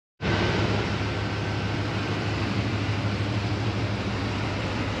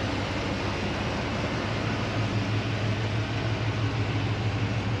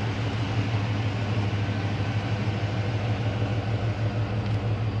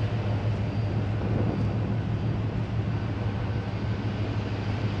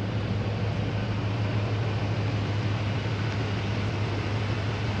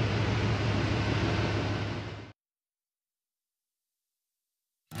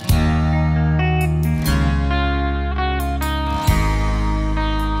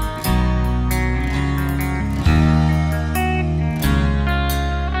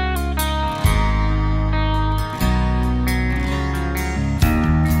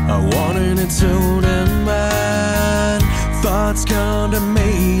I wanted it soon and bad. Thoughts come to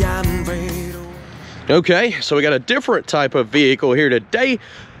me and fade away. Okay, so we got a different type of vehicle here today.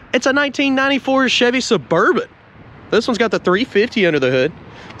 It's a 1994 Chevy Suburban. This one's got the 350 under the hood.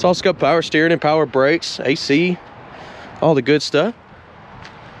 It's also got power steering and power brakes, AC, all the good stuff.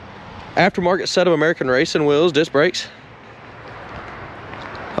 Aftermarket set of American racing wheels, disc brakes.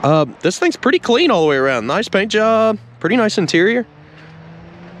 This thing's pretty clean all the way around. Nice paint job, pretty nice interior.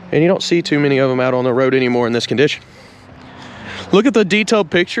 And you don't see too many of them out on the road anymore in this condition. Look at the detailed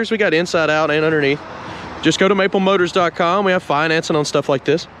pictures. We got inside out and underneath. Just go to maplemotors.com. We have financing on stuff like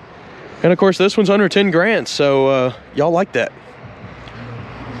this. And of course, this one's under 10 grand. So y'all like that.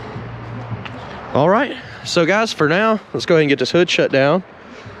 All right. So guys, for now, let's go ahead and get this hood shut down.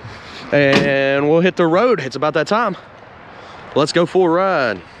 And we'll hit the road. It's about that time. Let's go for a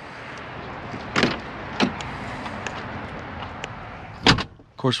ride.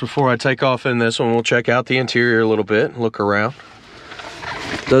 Of course, before I take off in this one, we'll check out the interior a little bit, look around.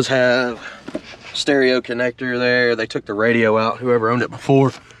 It does have stereo connector there. They took the radio out, whoever owned it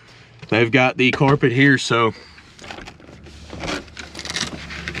before. They've got the carpet here, so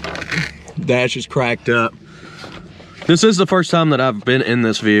dash is cracked up. This is the first time that I've been in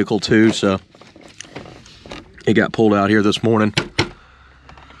this vehicle too, so it got pulled out here this morning.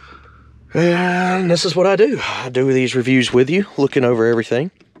 And this is what I do. I do these reviews with you, looking over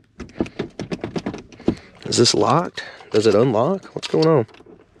everything. Is this locked? Does it unlock? What's going on?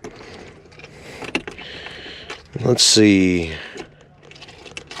 Let's see.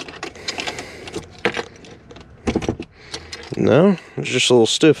 No, it's just a little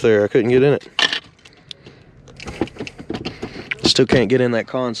stiff there. I couldn't get in it. Still can't get in that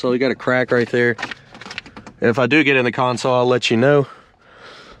console. You got a crack right there. And if I do get in the console, I'll let you know.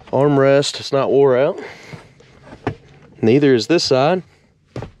 Armrest, it's not wore out. Neither is this side.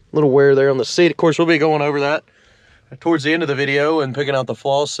 A little wear there on the seat. Of course, we'll be going over that towards the end of the video and picking out the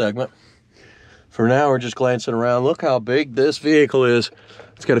flaws segment. For now, we're just glancing around. Look how big this vehicle is.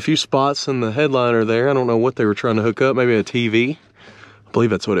 It's got a few spots in the headliner there. I don't know what they were trying to hook up. Maybe a TV. I believe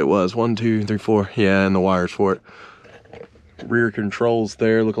that's what it was. 1, 2, 3, 4. Yeah, and the wires for it. Rear controls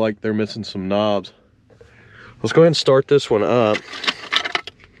there. Look like they're missing some knobs. Let's go ahead and start this one up.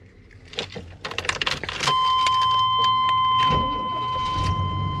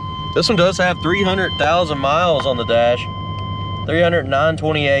 This one does have 300,000 miles on the dash.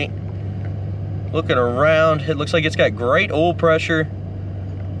 309.28. Looking around, it looks like it's got great oil pressure.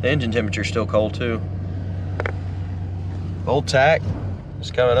 The engine temperature's still cold too. Old tack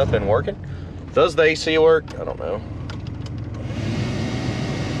is coming up and working. Does the AC work? I don't know.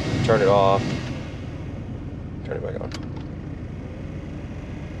 Turn it off. Turn it back on.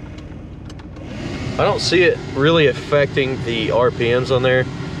 I don't see it really affecting the RPMs on there,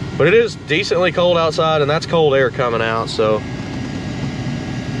 but it is decently cold outside, and that's cold air coming out, so.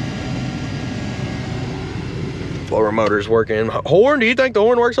 Blower motor's working. Horn, do you think the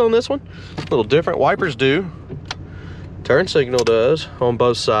horn works on this one? A little different. Wipers do. Turn signal does on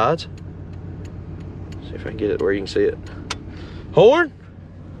both sides. See if I can get it where you can see it. Horn?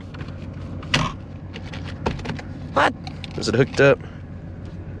 What? Is it hooked up?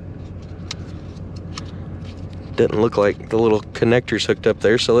 Doesn't look like the little connector's hooked up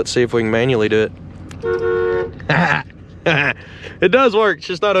there, so let's see if we can manually do it. It does work, it's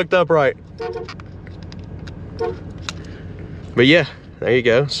just not hooked up right. But yeah, there you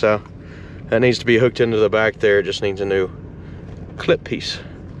go. So that needs to be hooked into the back there. It just needs a new clip piece.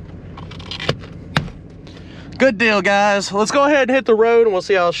 Good deal, guys. Let's go ahead and hit the road and we'll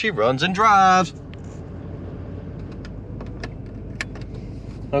see how she runs and drives.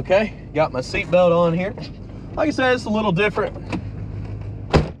 Okay, got my seatbelt on here. Like I said, it's a little different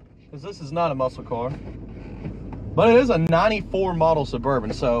because this is not a muscle car, but it is a 94 model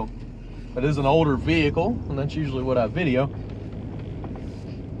Suburban, so it is an older vehicle, and that's usually what I video.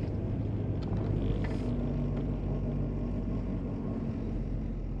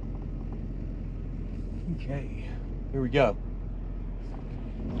 Okay, here we go.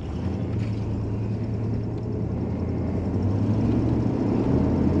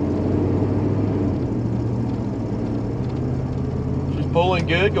 She's pulling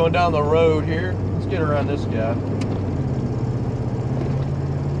good, going down the road here. Let's get around this guy.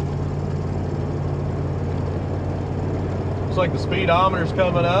 Looks like the speedometer's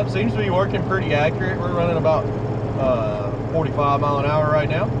coming up. Seems to be working pretty accurate. We're running about 45 mile an hour right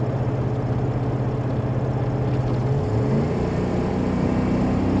now.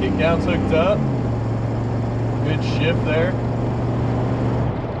 Kick down's hooked up. Good shift there.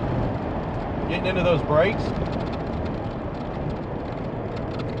 Getting into those brakes.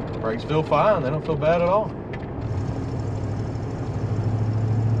 Brakes feel fine. They don't feel bad at all.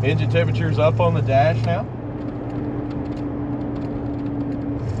 Engine temperature's up on the dash now.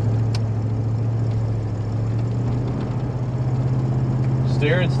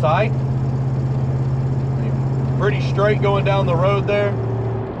 Steering's tight. Pretty straight going down the road there.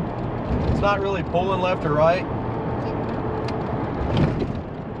 It's not really pulling left or right.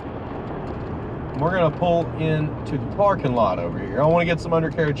 We're gonna pull into the parking lot over here. I want to get some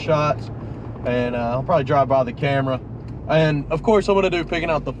undercarriage shots, and I'll probably drive by the camera. And of course, I'm gonna do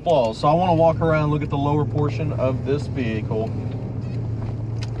picking out the flaws. So I want to walk around and look at the lower portion of this vehicle.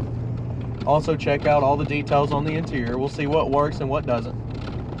 Also check out all the details on the interior. We'll see what works and what doesn't.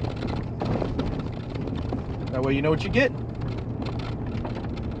 That way you know what you get.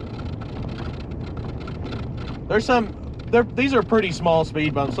 These are pretty small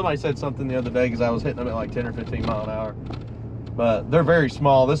speed bumps. Somebody said something the other day because I was hitting them at like 10 or 15 mile an hour. But they're very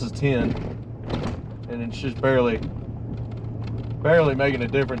small. This is 10. And it's just barely making a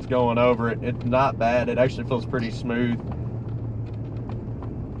difference going over it. It's not bad. It actually feels pretty smooth.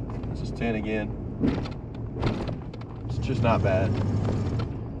 This is 10 again. It's just not bad.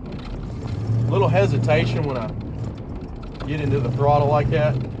 A little hesitation when I get into the throttle like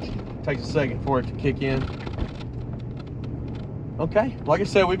that. It takes a second for it to kick in. Okay, like I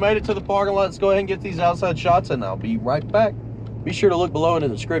said, we made it to the parking lot. Let's go ahead and get these outside shots, and I'll be right back. Be sure to look below in the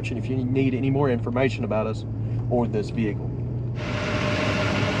description if you need any more information about us or this vehicle.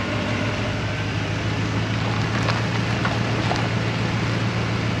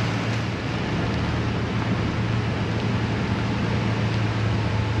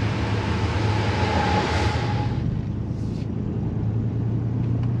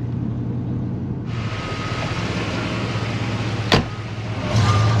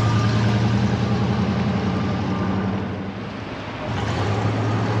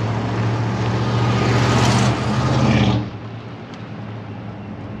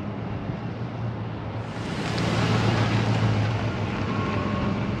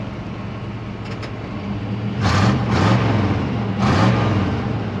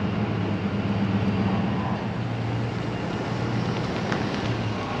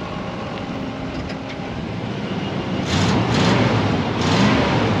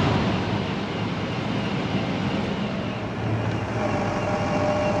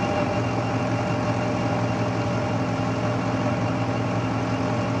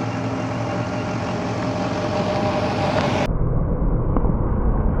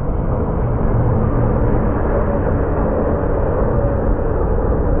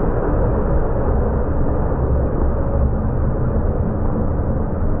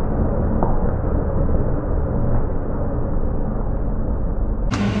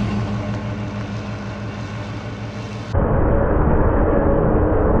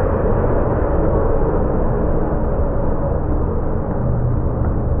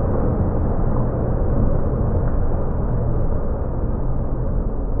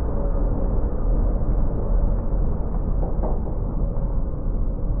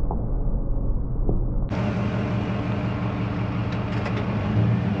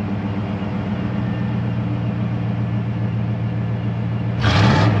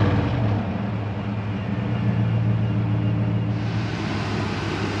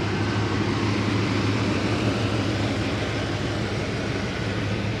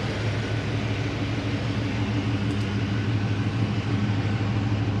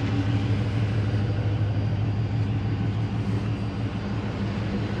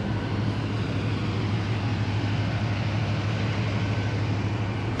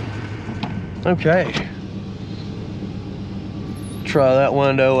 Okay, try that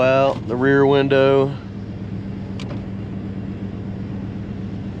window out, the rear window.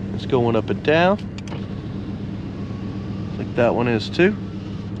 It's going up and down. I think that one is too.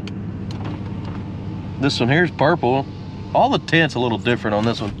 This one here is purple. All the tint's a little different on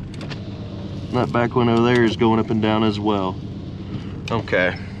this one. That back window there is going up and down as well.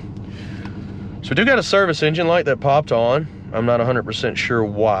 Okay, so we do got a service engine light that popped on. I'm not 100% sure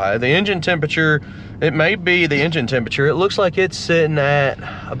why. The engine temperature, it may be the engine temperature. It looks like it's sitting at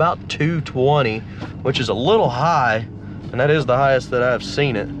about 220, which is a little high, and that is the highest that I've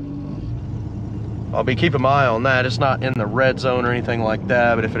seen it. I'll be keeping my eye on that. It's not in the red zone or anything like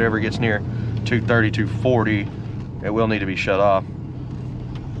that, but if it ever gets near 230, 240, it will need to be shut off.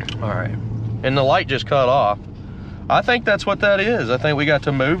 All right, and the light just cut off. I think that's what that is. I think we got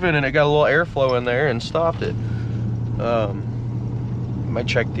to moving and it got a little airflow in there and stopped it. Might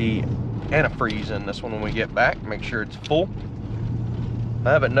check the antifreeze in this one when we get back, make sure it's full.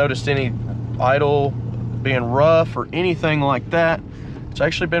 I haven't noticed any idle being rough or anything like that. It's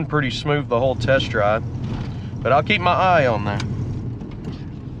actually been pretty smooth the whole test drive, but I'll keep my eye on that.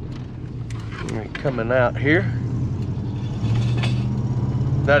 Coming out here,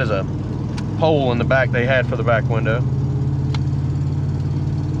 that is a hole in the back they had for the back window.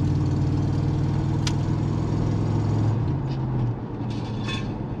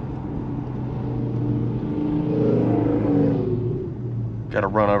 Got to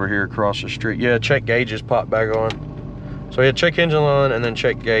run over here across the street. Yeah, check gauges pop back on. So yeah, check engine on and then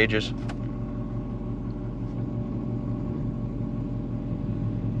check gauges.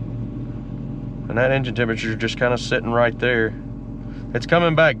 And that engine temperature is just kind of sitting right there. It's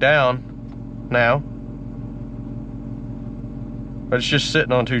coming back down now, but it's just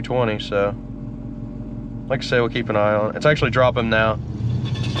sitting on 220. So like I say, we'll keep an eye on it. It's actually dropping now.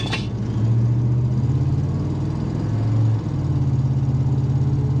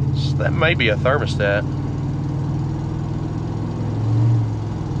 That may be a thermostat.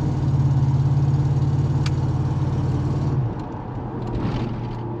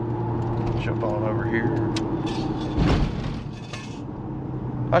 Jump on over here.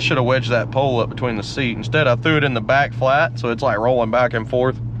 I should have wedged that pole up between the seat. Instead, I threw it in the back flat, so it's like rolling back and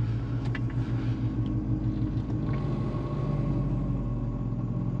forth.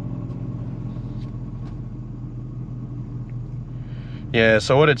 Yeah,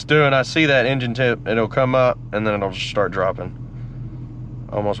 so what it's doing, I see that engine temp, it'll come up and then it'll just start dropping.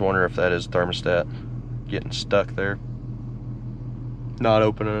 I almost wonder if that is thermostat getting stuck there. Not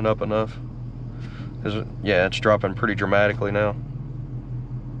opening it up enough. Yeah, it's dropping pretty dramatically now.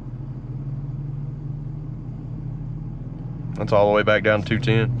 That's all the way back down to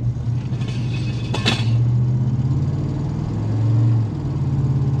 210.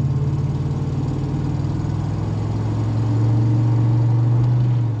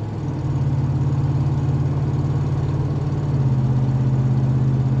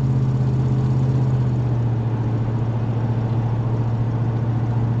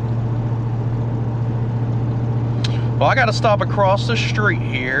 Well, I got to stop across the street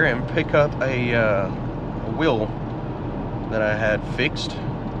here and pick up a wheel that I had fixed.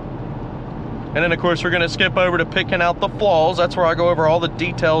 And then, of course, we're going to skip over to picking out the flaws. That's where I go over all the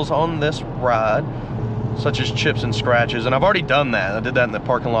details on this ride, such as chips and scratches. And I've already done that. I did that in the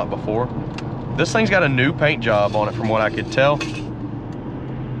parking lot before. This thing's got a new paint job on it from what I could tell.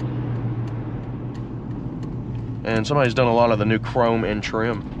 And somebody's done a lot of the new chrome and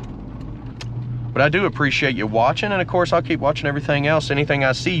trim. But I do appreciate you watching, and of course I'll keep watching everything else. Anything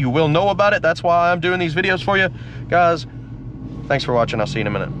I see, you will know about it. That's why I'm doing these videos for you. Guys, thanks for watching. I'll see you in a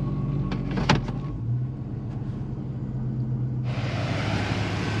minute.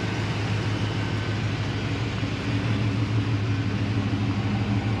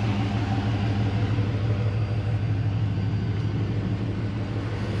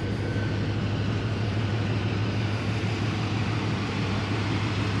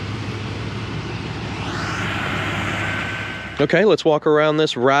 Okay, let's walk around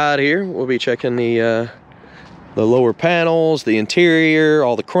this ride here. We'll be checking the lower panels, the interior,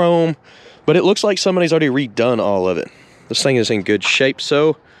 all the chrome. But it looks like somebody's already redone all of it. This thing is in good shape,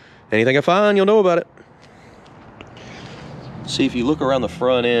 so anything I find, you'll know about it. See, if you look around the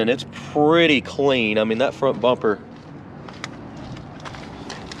front end, it's pretty clean. I mean, that front bumper,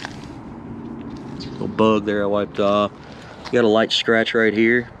 little bug there I wiped off. You got a light scratch right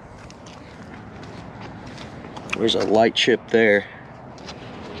here. There's a light chip there.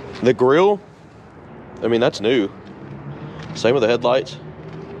 The grill, I mean, that's new. Same with the headlights.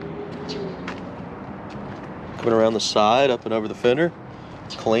 Coming around the side, up and over the fender.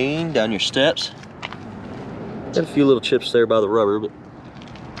 Clean, down your steps. Got a few little chips there by the rubber, but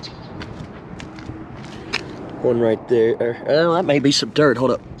one right there. Oh, that may be some dirt, hold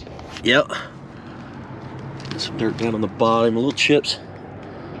up. Yep. Some dirt down on the bottom, little chips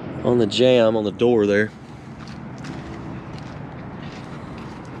on the jamb on the door there.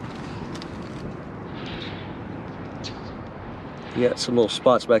 You got some little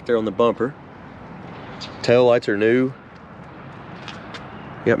spots back there on the bumper. Tail lights are new.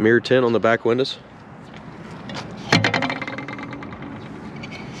 You got mirror tint on the back windows.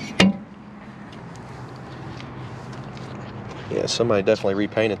 Yeah, somebody definitely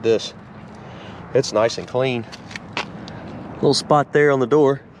repainted this. It's nice and clean. Little spot there on the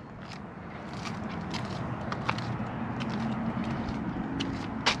door.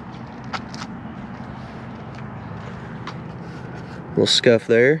 Little scuff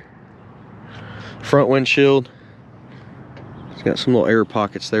there. Front windshield. It's got some little air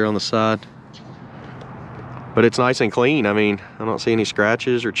pockets there on the side. But it's nice and clean. I mean, I don't see any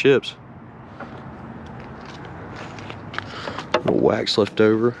scratches or chips. Little wax left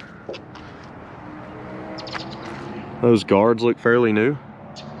over. Those guards look fairly new.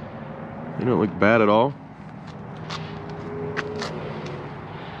 They don't look bad at all.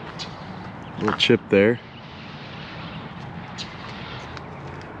 Little chip there.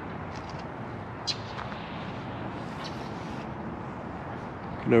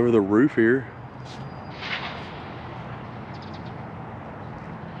 Looking over the roof here.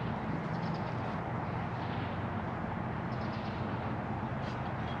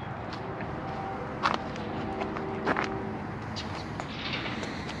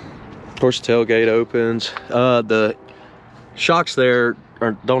 Of course, tailgate opens. The shocks there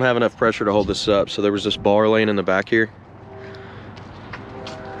don't have enough pressure to hold this up, so there was this bar laying in the back here.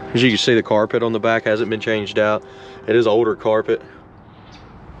 As you can see, the carpet on the back hasn't been changed out. It is older carpet,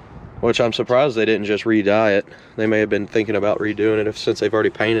 which I'm surprised they didn't just re-dye it. They may have been thinking about redoing it since they've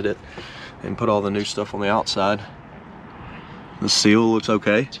already painted it and put all the new stuff on the outside. The seal looks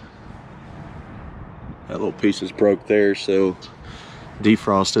okay. That little piece is broke there, so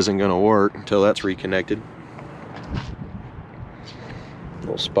defrost isn't gonna work until that's reconnected.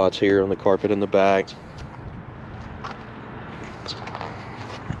 Little spots here on the carpet in the back.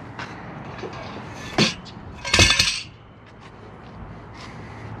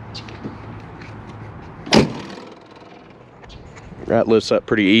 That lifts up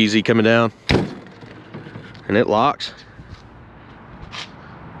pretty easy coming down, and it locks.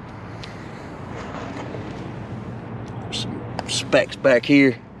 Some specks back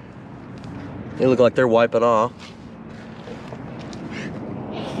here. They look like they're wiping off.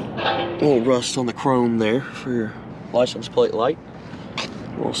 A little rust on the chrome there for your license plate light.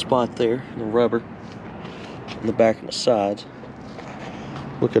 A little spot there in the rubber on the back and the sides.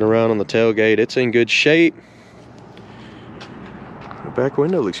 Looking around on the tailgate, it's in good shape. The back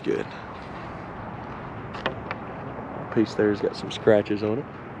window looks good. The piece there's got some scratches on it.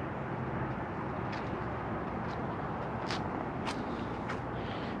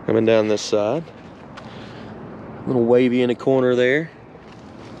 Coming down this side. A little wavy in the corner there.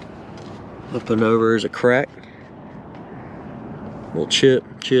 Up and over is a crack. Little chip.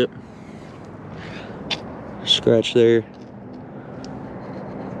 Scratch there.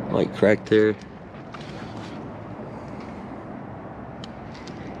 Light crack there.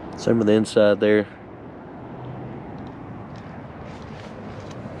 Same with the inside there.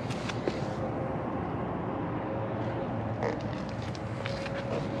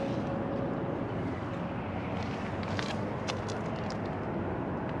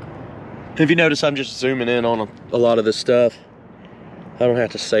 If you notice, I'm just zooming in on a lot of this stuff. I don't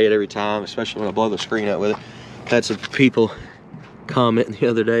have to say it every time, especially when I blow the screen out with it. Had some people comment the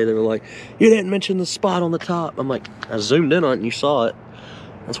other day. They were like, "You didn't mention the spot on the top." I'm like, I zoomed in on it and you saw it.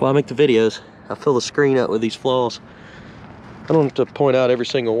 That's why I make the videos. I fill the screen out with these flaws. I don't have to point out every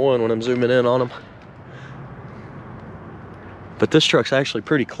single one when I'm zooming in on them. But this truck's actually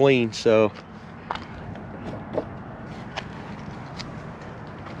pretty clean, so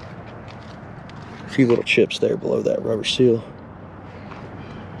a few little chips there below that rubber seal.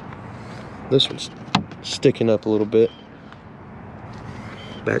 This one's sticking up a little bit.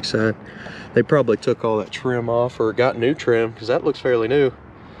 Backside. They probably took all that trim off or got new trim, because that looks fairly new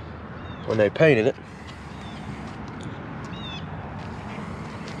when they painted it.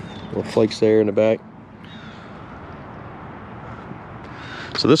 Little flakes there in the back.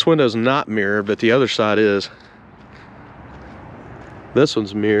 So this window's not mirrored, but the other side is. This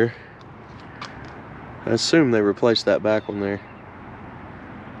one's mirror. I assume they replaced that back one there.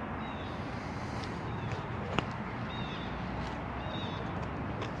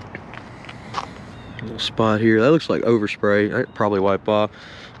 Little spot here. That looks like overspray. I could probably wipe off.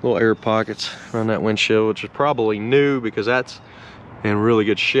 Little air pockets around that windshield, which is probably new because that's in really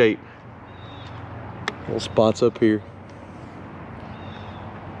good shape. Little spots up here.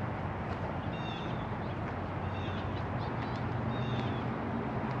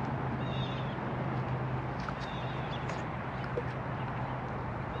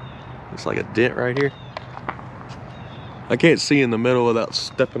 Looks like a dent right here. I can't see in the middle without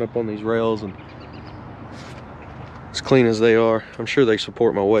stepping up on these rails, and as clean as they are, I'm sure they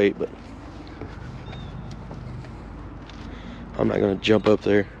support my weight, but I'm not gonna jump up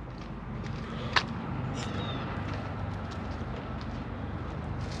there.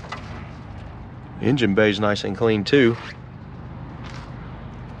 Engine bay's nice and clean too.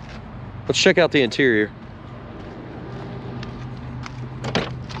 Let's check out the interior.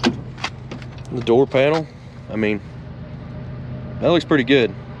 The door panel, I mean, that looks pretty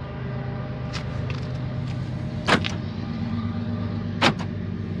good.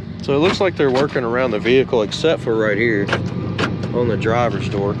 So it looks like they're working around the vehicle except for right here. on the driver's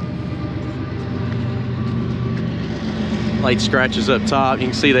door. Light scratches up top. You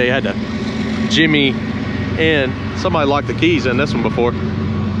can see they had to jimmy in. Somebody locked the keys in this one before.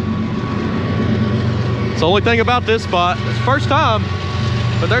 It's the only thing about this spot. It's the first time,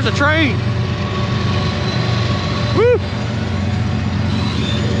 but there's a train. Woo!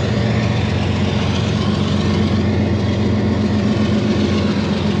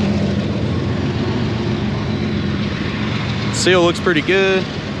 Seal looks pretty good.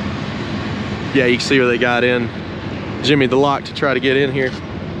 Yeah, you can see where they got in. Jimmy the lock to try to get in here.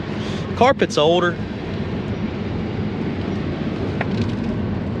 Carpet's older.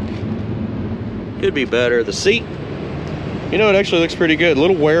 Could be better. The seat, you know, it actually looks pretty good. A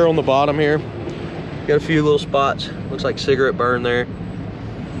little wear on the bottom here. Got a few little spots. Looks like cigarette burn there.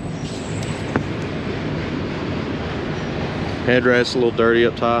 Headrest a little dirty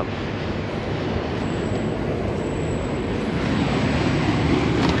up top.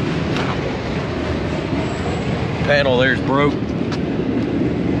 Panel there's broke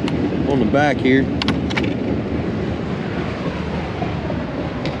on the back here.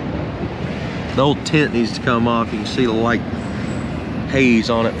 The old tint needs to come off. You can see the light haze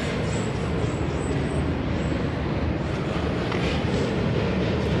on it.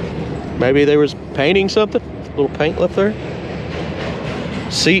 Maybe they was painting something. A little paint left there.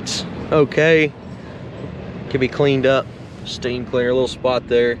 Seats okay, can be cleaned up. Steam cleaner, a little spot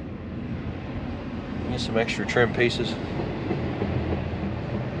there. Get some extra trim pieces.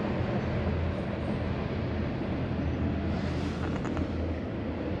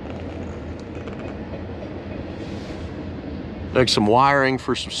 Like some wiring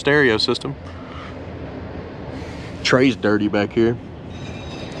for some stereo system. Tray's dirty back here.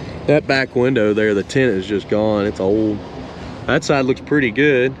 That back window there, the tint is just gone. It's old. That side looks pretty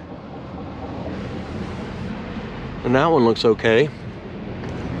good. And that one looks okay.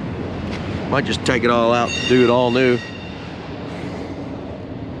 Might just take it all out, do it all new.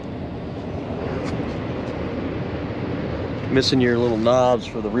 Missing your little knobs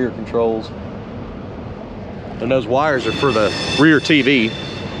for the rear controls. And those wires are for the rear TV.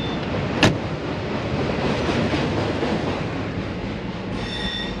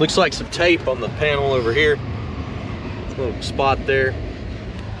 Looks like some tape on the panel over here. Little spot there.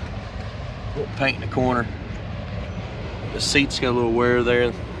 Little paint in the corner. The seat's got a little wear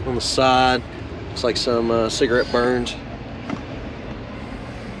there on the side. Looks like some cigarette burns.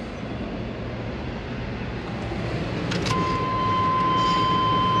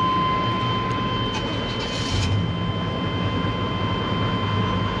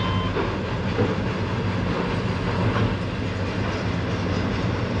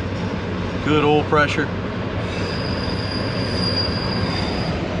 Good oil pressure.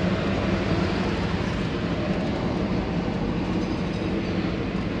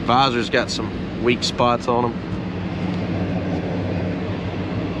 Visor's got some weak spots on them.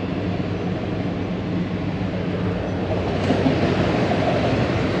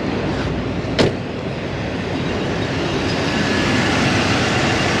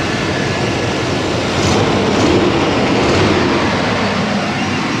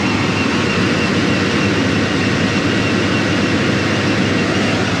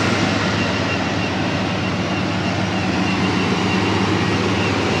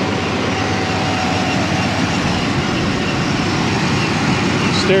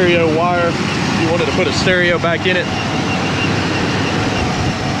 Stereo wire, if you wanted to put a stereo back in it.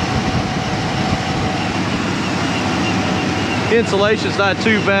 The insulation's not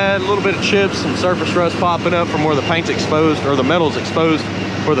too bad. A little bit of chips, some surface rust popping up from where the paint's exposed, or the metal's exposed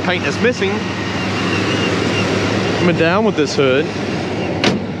where the paint is missing. Coming down with this hood.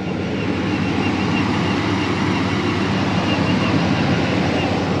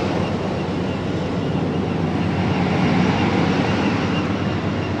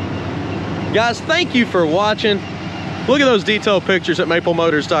 Guys, thank you for watching. Look at those detailed pictures at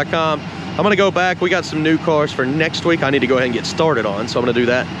maplemotors.com. I'm gonna go back. We got some new cars for next week I need to go ahead and get started on, so I'm gonna do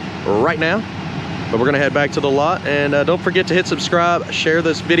that right now. But we're gonna head back to the lot, and don't forget to hit subscribe, share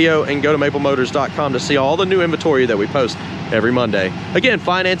this video, and go to maplemotors.com to see all the new inventory that we post every Monday. Again,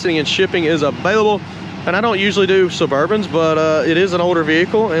 financing and shipping is available, and I don't usually do Suburbans, but it is an older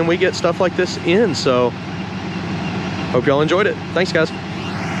vehicle, and we get stuff like this in, so hope y'all enjoyed it. Thanks, guys.